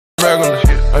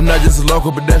I'm not just a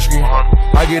local pedestrian.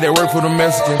 I get that work for the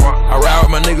Mexicans. I ride with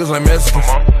my niggas like Mexicans.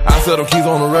 I sell them keys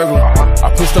on the regular.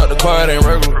 I pushed out the car, it ain't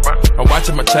regular. I'm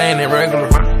watching my chain, ain't regular.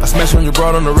 I smash on your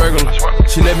broad on the regular.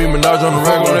 She let me menage on the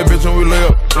regular. That bitch when we lay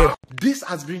up. Yeah. This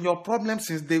has been your problem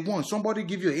since day one. Somebody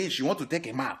give you a hint, you want to take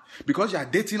him out. Because you are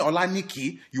dating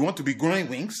Olaniki, you want to be growing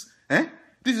wings. Eh?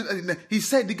 This is,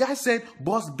 the guy said,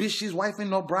 boss bitches, wife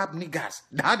and no bribe niggas.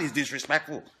 That is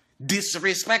disrespectful.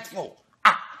 Disrespectful.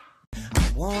 Ah.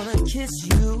 I wanna kiss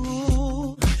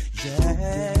you,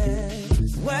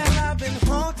 yes. Well, I've been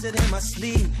haunted in my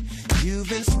sleep. You've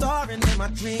been starring in my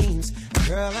dreams.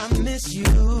 Girl, I miss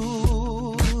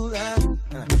you.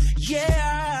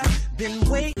 Yeah, I've been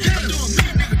waiting.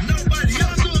 Nobody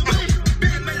else doing me.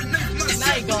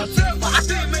 Now you gonna tell me.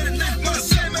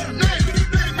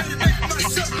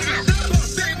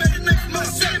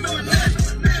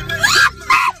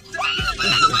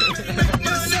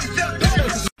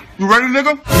 You ready,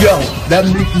 nigga? Yo, that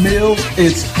Meek Mill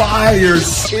is fire.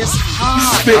 It's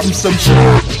hot. Spitting some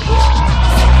shit.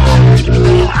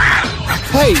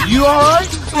 Hey, you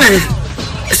alright?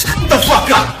 Shut the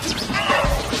fuck up.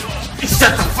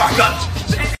 Shut the fuck up.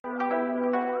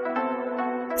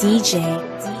 DJ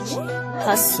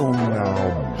Hustle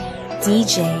now.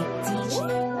 DJ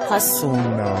Hustle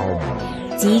now.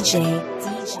 DJ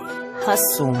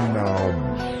Hustle now.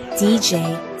 DJ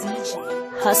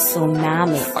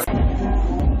Hustlenomics.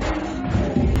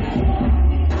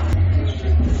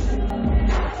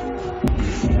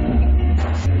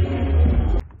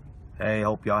 Hey,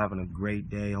 hope y'all having a great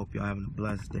day. Hope y'all having a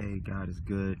blessed day. God is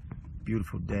good.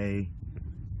 Beautiful day.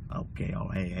 Okay, oh,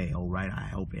 hey, all right. I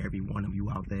hope every one of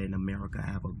you out there in America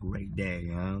have a great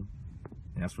day, huh?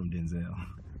 And that's from Denzel.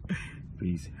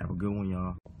 Peace. Have a good one,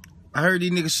 y'all. I heard these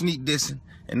niggas sneak dissing,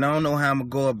 and I don't know how I'm gonna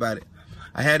go about it.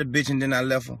 I had a bitch and then I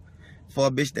left her. For a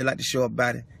bitch, they like to show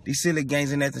about it. These silly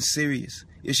games ain't nothing serious.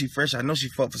 If she fresh, I know she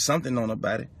fucked for something on her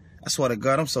body. I swear to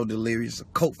God, I'm so delirious. A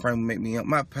coat frame will make me up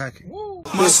my pocket. Woo.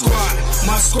 My squad,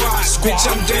 bitch,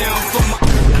 I'm down for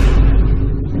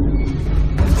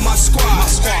my squad.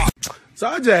 So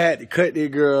I just had to cut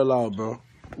that girl off, bro.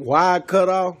 Why I cut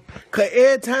off? Cause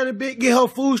every time the bitch get her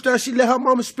food stuff, she let her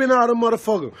mama spend all the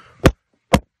motherfucker.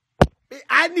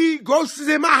 I need groceries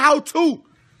in my house too.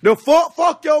 The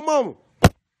fuck your mama.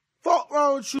 Fuck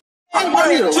wrong with you. I'm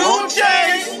running 2 J's,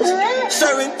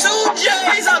 serving 2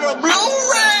 J's on a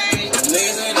Blu-ray. Them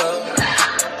niggas ain't up.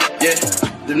 Yeah,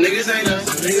 them niggas ain't up.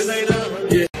 Them niggas ain't up.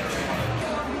 Yeah.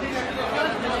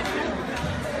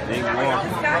 They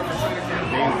walking.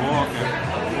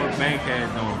 What bank had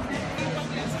doing?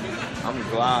 I'm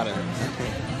gliding.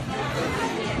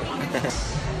 I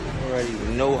already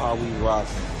even know how we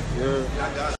rockin'.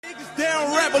 Yeah. They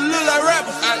don't rap but look like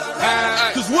rappers.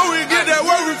 Cause when we get that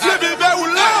work, we flip it back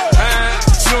with love.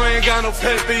 You ain't got no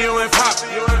paper, you ain't poppin'.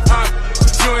 You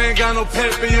ain't got no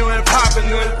paper, you ain't poppin'.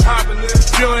 You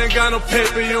ain't got no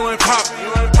paper, you ain't poppin'.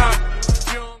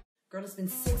 Girl, it's been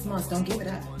 6 months. Don't give it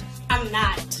up. I'm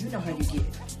not. You know how you get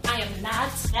it. I am not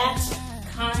that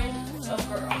kind of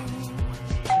girl.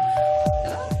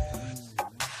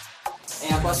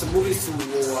 Hey, I bought some movies to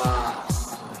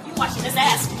You watching this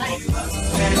ass tonight?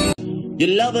 You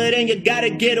love her, then you gotta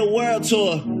get a world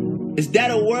tour. Is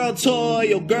that a world tour or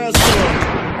your girl's tour?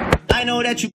 I know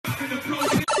that you.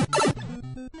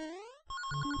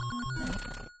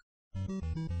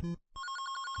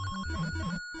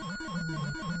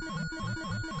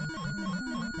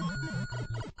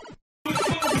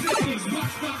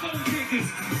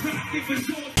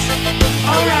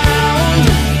 Around,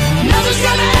 nothing's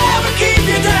gonna ever keep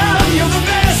you down. You're the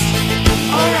best.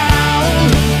 Around,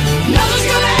 nothing's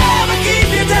gonna ever keep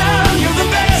you down. You're the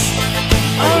best.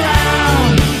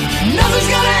 Around, nothing's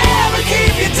gonna ever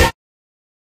keep you down.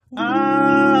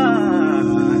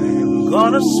 I'm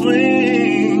gonna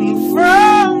swing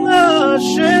from the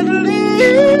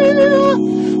chandelier,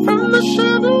 from the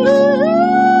chandelier.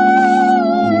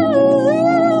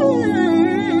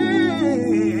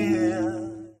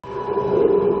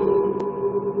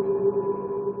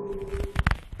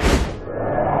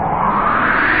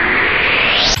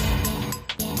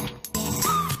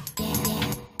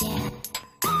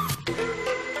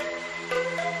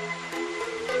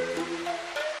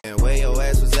 Where your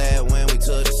ass was at when we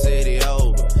took the city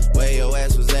over? Where your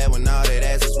ass was at when all that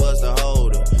asses was the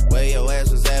holder? Where your ass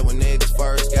was at when niggas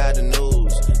first got the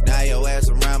news? Now your ass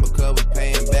around because we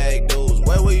paying back dues.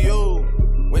 Where were you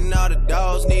when all the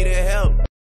dogs needed help?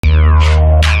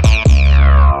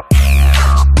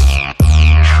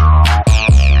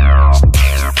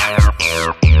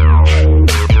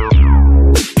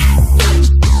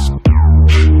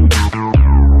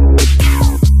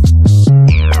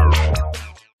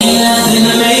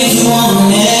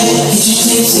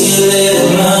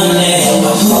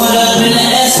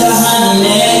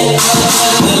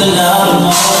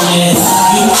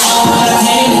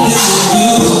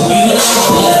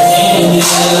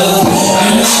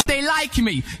 They like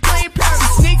me. Plain pair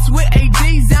of sneaks with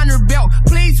ADs on her belt.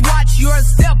 Please watch your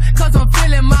step, cause I'm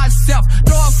feeling myself.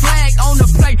 Throw a flag on the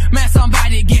plate, man,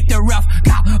 somebody get the ref.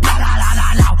 Blah, blah, blah,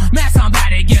 blah, blah. Man,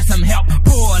 somebody get some help.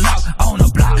 Pull up on the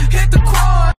block. Hit the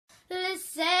quad.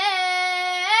 Listen,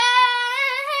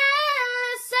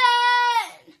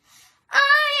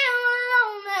 I am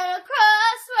alone at a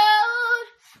crossroad.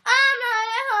 I'm not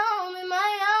at home in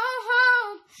my own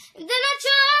home. And then I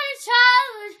tried to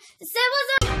charge. They said was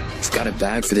I've got a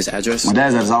bag for this address. My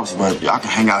dad's at his office, but I can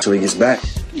hang out till he gets back.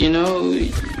 You know,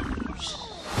 you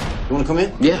wanna come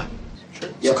in? Yeah. Sure.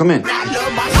 Yeah, come in.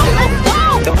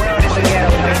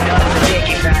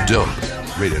 Don't.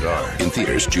 Rated R. In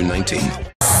theaters June 19th.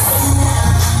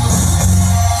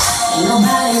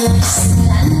 Nobody listen,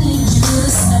 I need you to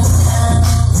slow down.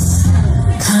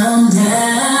 Calm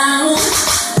down.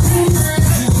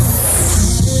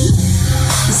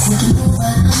 It's taking over,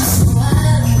 I'm so wild.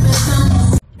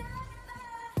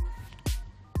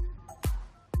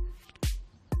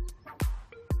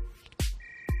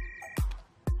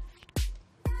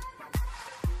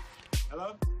 Hello?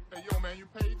 Hey, yo, man, you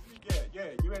paid? Yeah.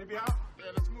 You ready to be out?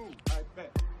 Yeah, let's move. All right, bet.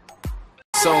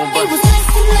 So, but it was nice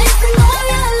to know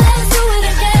you. Let's do it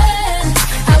again.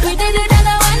 How we did it in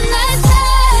a one night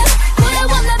stand. But I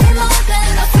wanna be more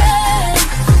than a friend.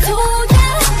 So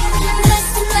yeah, nice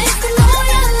to know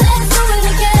you. Let's do it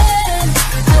again.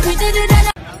 How we did it in a.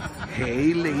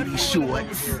 Hey, lady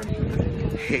shorts.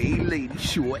 Hey, lady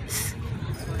shorts.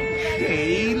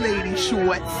 Hey, lady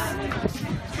shorts.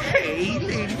 Hey,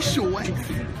 lady shorts.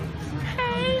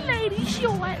 Hey, lady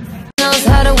shorts. Knows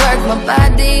how to work my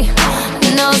body,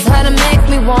 knows how to make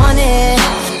me want it.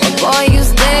 But boy, you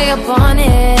stay up on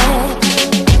it.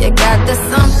 You got the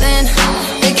something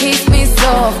that keeps me so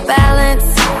off balance.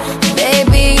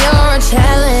 Baby, you're a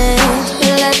challenge.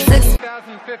 Let's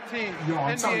 2015 Yo,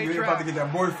 I'm telling you, you're about to get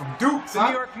that boy from Duke. The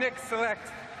New York Knicks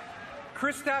select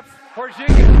Kristaps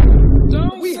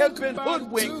Porzingis. We have been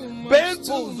hoodwinked,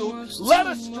 bamboozled, led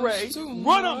astray,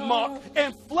 run amok,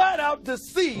 and flat out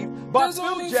deceived by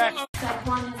Phil Jackson. It's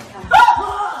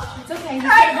okay.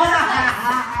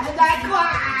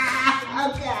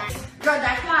 Okay. Girl,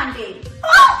 Daquan did it.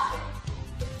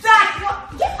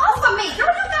 Daquan, get off of me. Girl,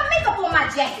 you got makeup on my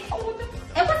jacket.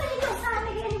 And what's the hell sign,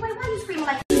 nigga, anyway? Why you screaming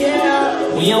like that?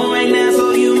 Yeah. We on right now,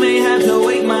 so you may have to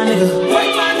wait, my nigga.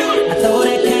 Wait, my nigga. I throw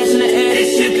that cash in the air,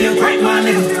 this shit can break, my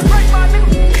nigga.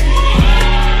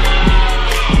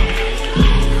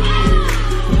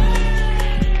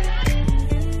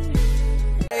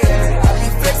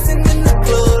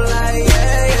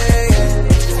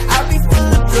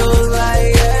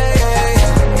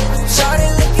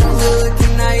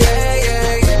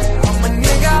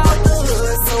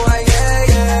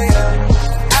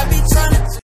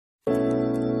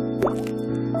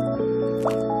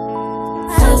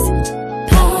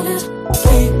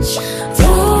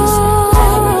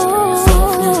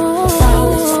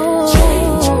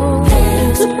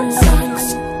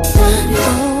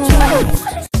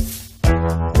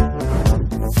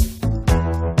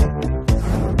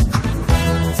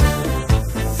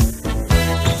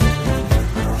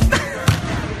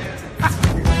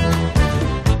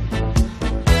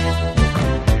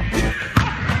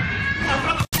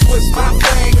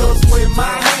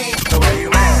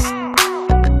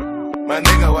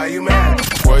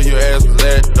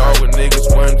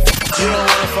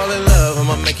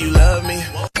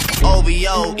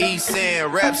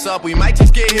 Up, we might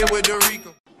just get here with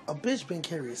Dorico. A bitch been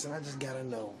curious, and I just gotta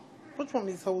know. Which one of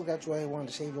these hoes got you out here wanting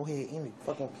to shave your head any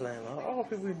fucking plan? All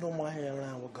people who know my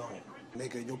hairline were gone.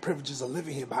 Nigga, your privileges of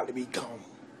living here about to be gone.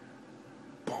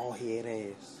 Bald head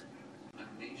ass.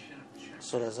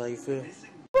 So that's how you feel?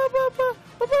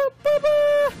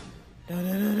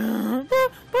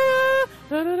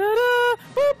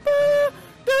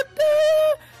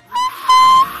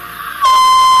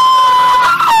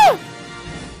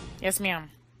 Yes, ma'am.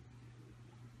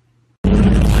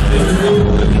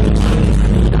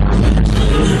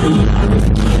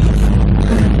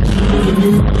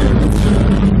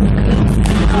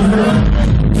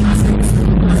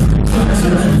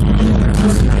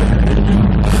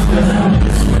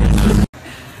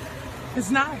 It's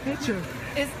not a picture.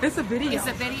 It's a video. It's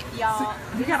a video, y'all.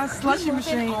 You got a slushy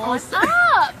machine.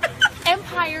 Up.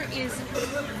 Empire is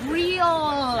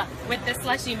real with the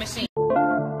slushy machine.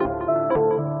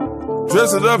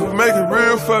 Dress it up and make it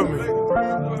real for me.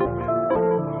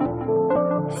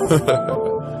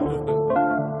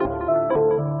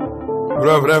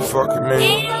 Whatever that fucking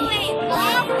means.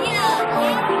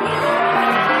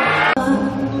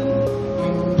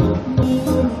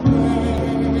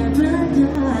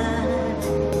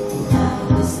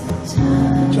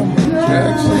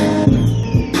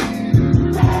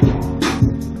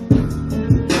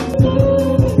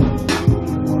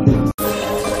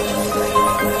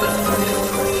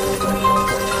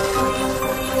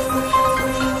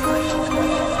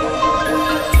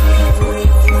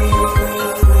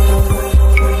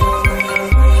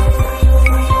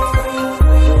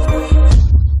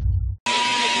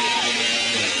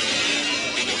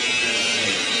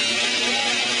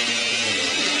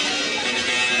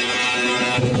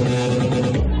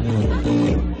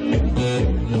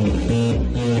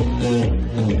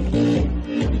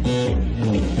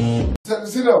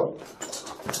 yo.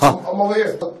 I'm over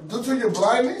here. Due to your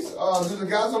blindness, do the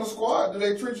guys on the squad, do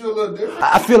they treat you a little different?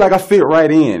 I feel like I fit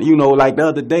right in. You know, like the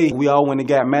other day, we all went and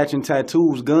got matching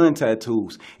tattoos, gun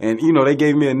tattoos. And, you know, they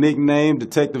gave me a nickname,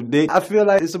 Detective Dick. I feel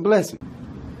like it's a blessing.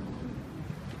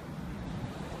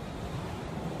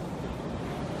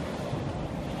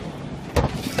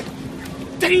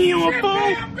 Damn,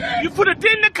 fool! You put a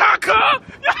dent in the car, cuz!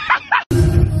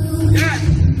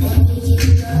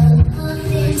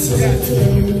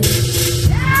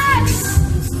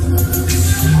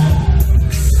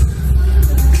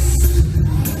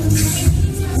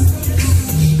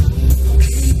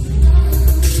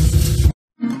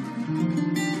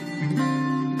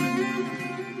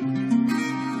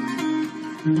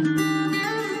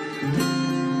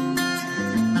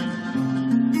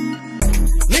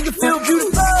 Nigga feel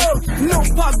beautiful, no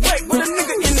fuck break with a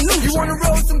nigga in the news. You wanna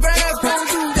roll some grass, don't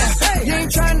do that. You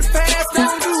ain't trying to pass,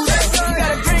 don't do that. You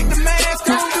gotta break the mask,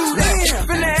 don't do that.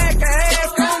 Finna act a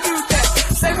ass, don't do that.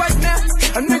 Say what now?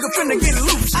 A nigga finna get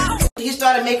loose. He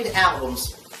started making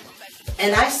albums,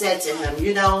 and I said to him,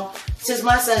 you know, since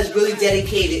my son is really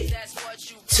dedicated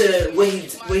to what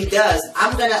he does,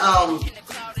 I'm gonna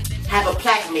have a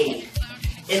plaque made,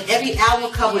 and every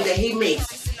album cover that he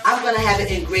makes, I'm gonna have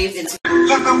it engraved into.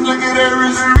 Let them look at that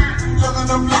wrist. Let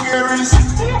them look at that wrist.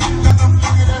 Let them look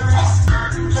at that wrist.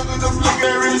 Let them look at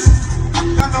that wrist.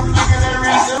 Let them look at that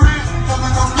wrist. Let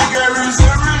them look at that wrist.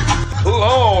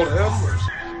 Lord have mercy.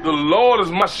 The Lord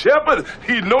is my shepherd.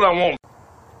 He know what I want.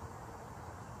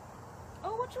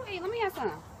 Oh, what you eat? Let me have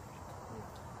some.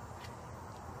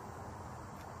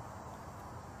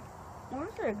 Oh,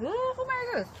 this is good. Who made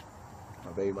this?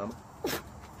 My baby mama.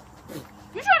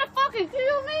 You trying to fucking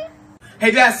kill me?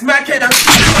 Hey, Dad, smack it. Oh,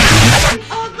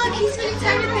 look, he's gonna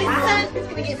tell you his son. He's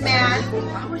gonna get mad.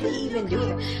 Why would he even do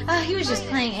that? He was just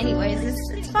playing anyways.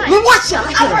 It's fine. Well, watch out. I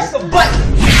press the button.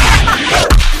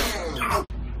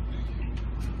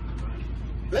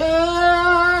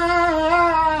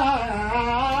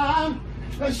 I'm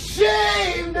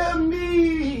ashamed of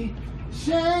me.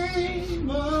 Shame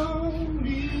on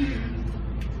me.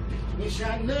 Wish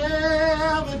I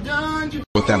never done you.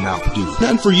 What that mouth do?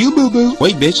 Nothing for you, boo boo.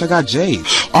 Wait, bitch, I got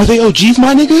J's. Are they OGs,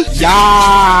 my nigga?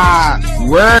 Yeah.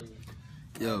 Where?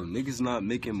 Yo, niggas not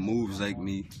making moves like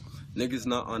me. Niggas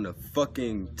not on the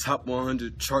fucking top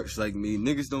 100 charts like me.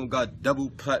 Niggas don't got double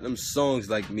platinum songs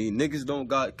like me. Niggas don't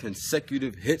got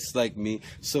consecutive hits like me.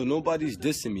 So nobody's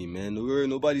dissing me, man.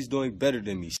 Nobody's doing better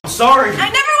than me. I'm sorry. I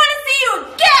never want to see you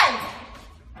again!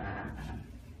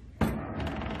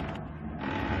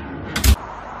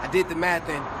 I did the math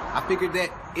and I figured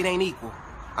that it ain't equal.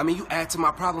 I mean, you add to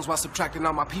my problems while subtracting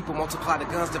all my people, multiply the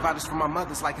guns, divide us from my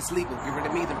mothers like it's legal. Get rid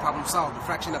of me, then problem solved. The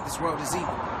fraction of this world is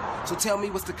evil. So tell me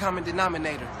what's the common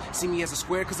denominator? See me as a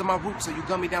square because of my roots, so you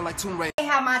gun me down like Tomb Raider. I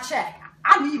have my check.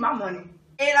 I need my money.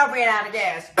 And I ran out of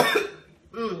gas. I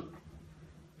ain't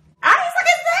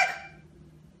sucking dick.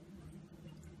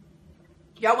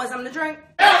 Y'all want something to drink?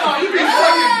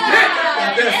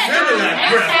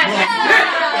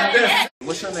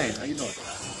 What's your name? How you doing?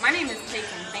 My name is Taken,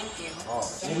 thank you. Oh,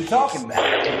 what we talking about?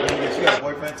 You got a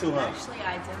boyfriend too, huh? Actually,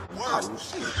 I do. Wow,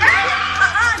 shit.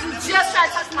 You just tried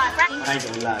to touch my friend. I ain't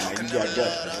gonna lie, man. You got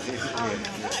guts.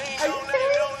 Are you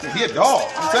serious? He a dog.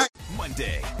 I'm saying.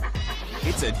 Monday.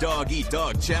 It's a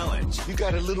dog-eat-dog challenge. You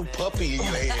got a little puppy in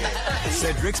your head.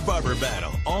 Cedric's Barber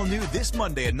Battle. All new this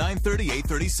Monday at 9:30,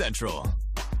 8:30 Central.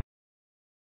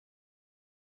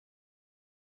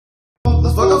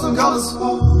 Let's fuck up some commas.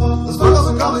 Let's fuck up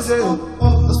some commas, yeah.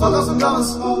 Let's fuck up some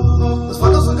commas. Let's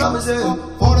fuck up some commas, yeah.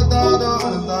 40,000,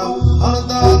 100,000,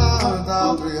 100,000,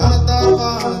 100,000, 300,000,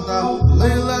 500,000.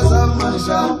 Lay less out of money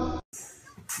shot.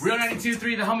 Real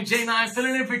 92.3, the homie J9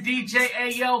 filling in for DJ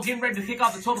Ayo, getting ready to kick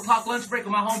off the 12 o'clock lunch break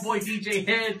with my homeboy DJ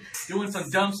Head, doing some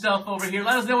dumb stuff over here.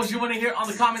 Let us know what you want to hear on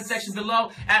the comment section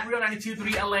below at Real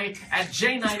 92.3 LA, at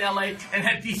J9 LA, and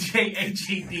at DJ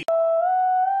AGD.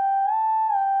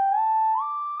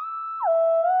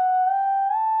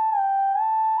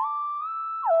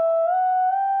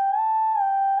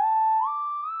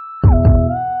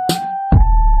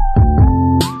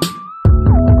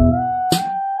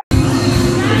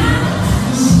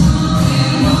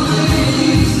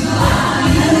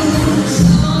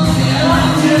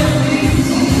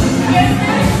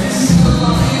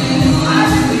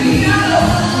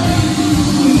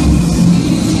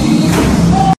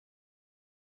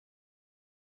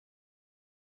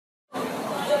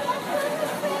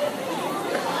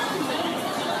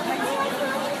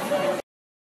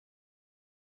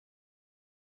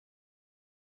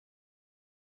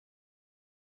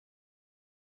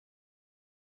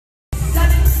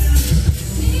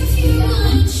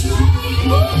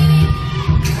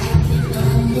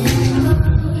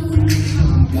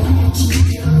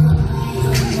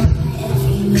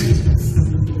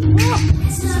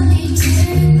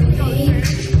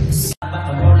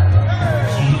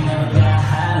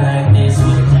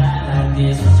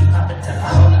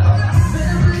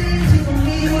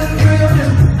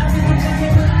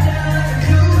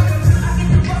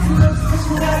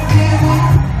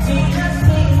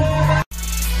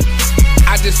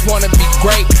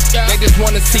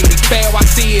 see me fail, I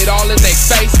see it all in their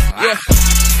face. Yeah,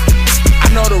 I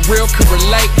know the real can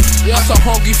relate. I'm so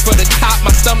hungry for the top,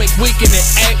 my stomach weak and it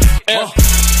ache. Yeah.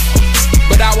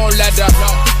 But I won't let up.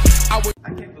 I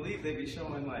can't believe they be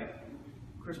showing like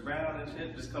Chris Brown and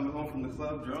shit just coming home from the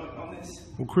club drunk on this.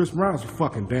 Well, Chris Brown's a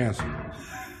fucking dancer.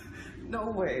 No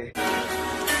way.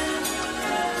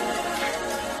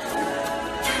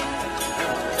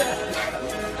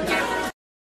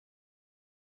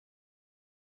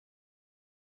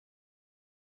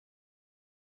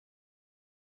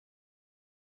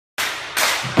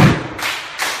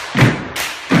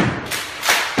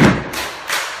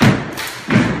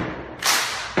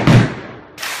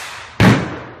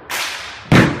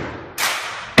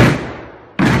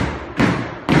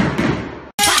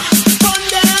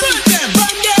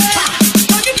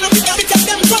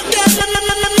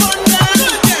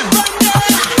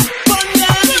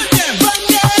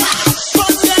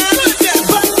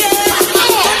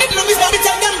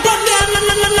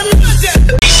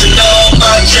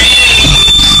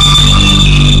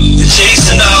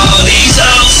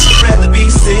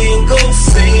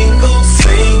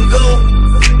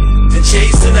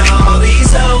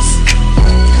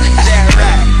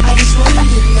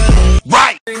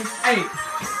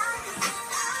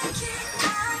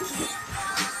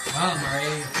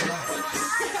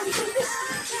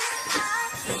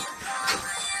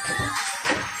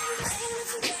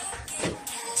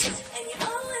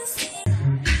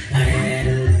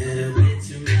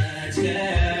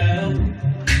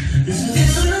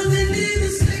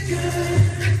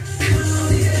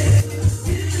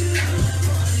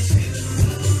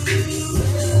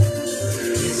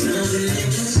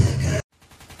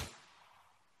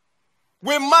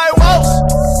 With my walls.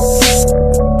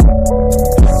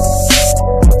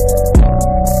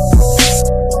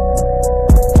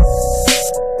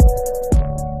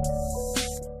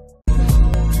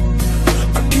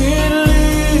 I can't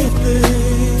live,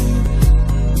 babe,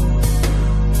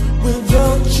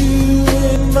 without you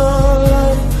in my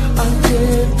life. I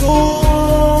can't go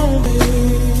on, babe.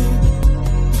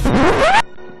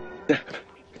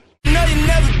 No, you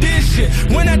never did shit.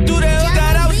 When I do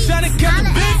that, I was trying to catch a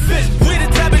big fish. We the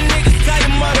type of niggas tie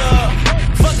your mother up.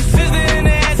 Fuck a sister in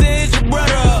the ass and hit your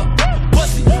brother up.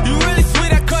 Pussy, you really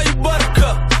sweet, I call you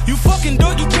buttercup. You fucking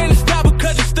dork, you can't stop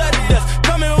because you studied us.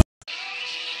 Coming.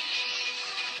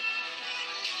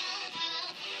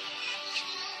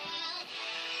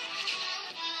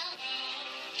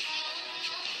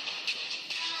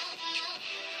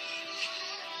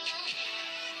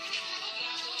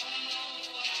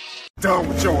 Done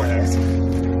with your ass.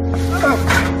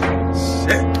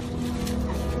 Shit.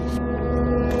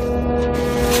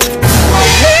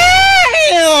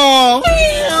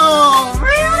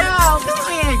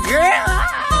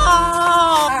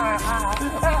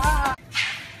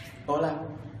 Hola,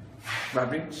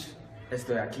 Babridge,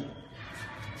 estoy aquí,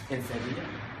 en Sevilla.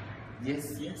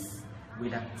 Yes, yes,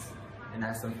 with us, and I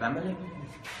have some family.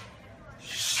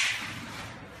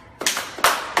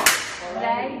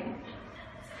 Daddy.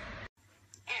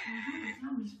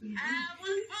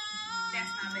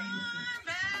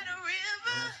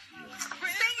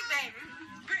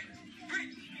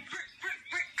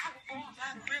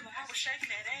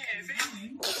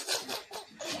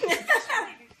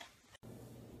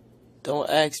 Don't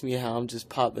ask me how I'm just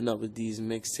popping up with these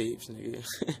mixtapes, nigga.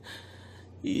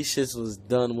 These shits was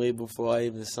done way before I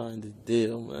even signed the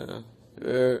deal, man.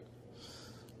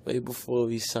 Way before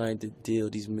we signed the deal,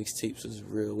 these mixtapes was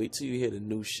real. Wait till you hear the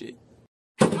new shit.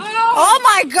 Oh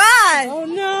my god! Oh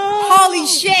no! Holy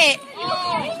shit!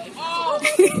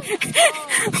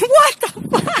 What the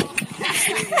fuck?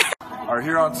 Are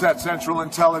here on set Central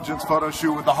Intelligence photo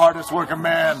shoot with the hardest working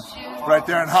man right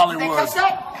there in Hollywood.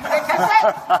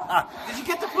 Did you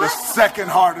get the The second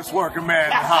hardest working man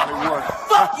in Hollywood.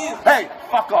 Fuck you! Hey,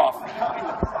 fuck off.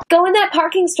 Go in that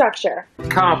parking structure.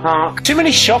 Car park. Too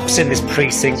many shops in this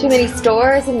precinct. Too many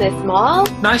stores in this mall.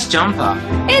 Nice jumper.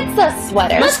 It's a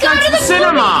sweater. Let's go to the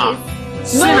cinema.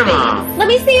 Movies. Cinema. Movies. Let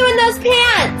me see you in those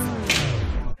pants.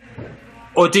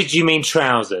 Or did you mean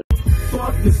trousers?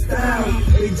 Fuck the style,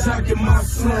 they talking my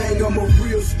slang. I'm a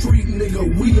real street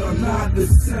nigga, we are not the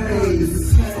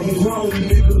same. I'm grown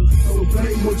nigga, so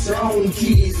play with your own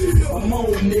kids. I'm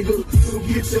old nigga, so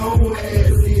get your own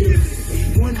ass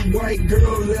in. One white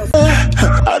girl left.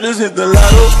 I just hit the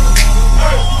lotto.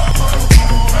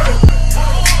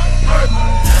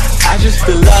 I just hit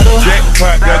the lotto.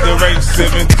 Jackpot got the right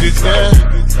 70s.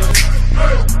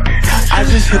 I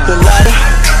just hit the lotto.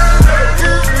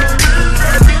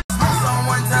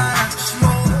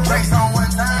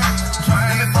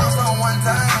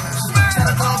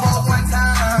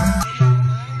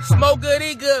 Smoke good,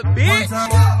 eat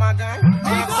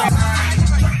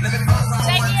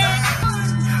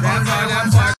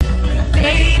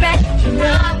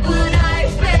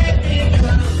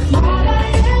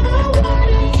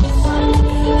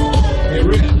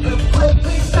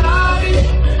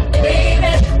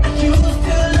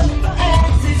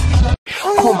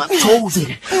knows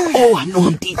it. Oh, I know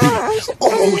I'm deep in it.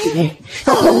 Oh, yeah.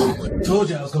 Oh. Told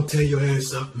you I was gonna tear your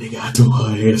ass up, nigga. I tore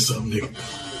her ass up, nigga.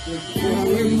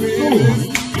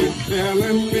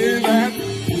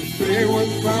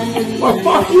 What the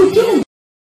fuck you doing?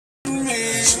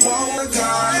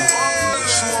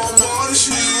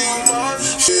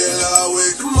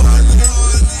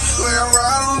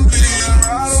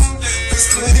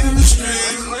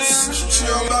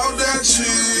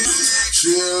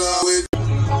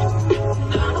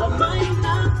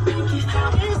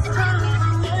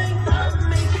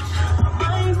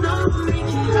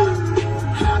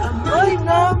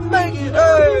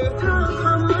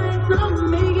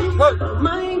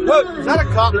 Is that a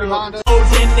cop behind us?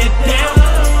 Holding it down,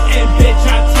 and bitch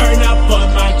I turn up for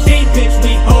my team, bitch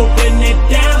we holding it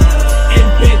down, and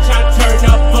bitch I turn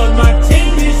up for my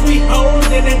team, bitch we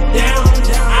holding it down.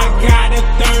 I got a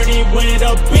 30 with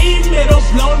a beam, it'll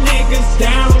blow niggas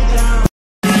down.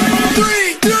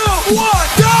 3, 2, 1,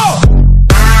 go!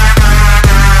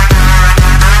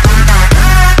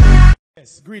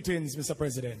 Yes, greetings, Mr.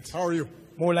 President. How are you?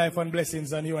 More life and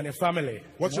blessings on you and your family.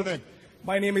 What's your name?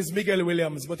 My name is Miguel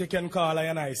Williams, but you can call I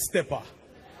and I Stepper.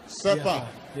 Stepper.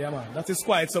 Yeah, man. That is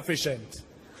quite sufficient.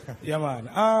 Yeah, man.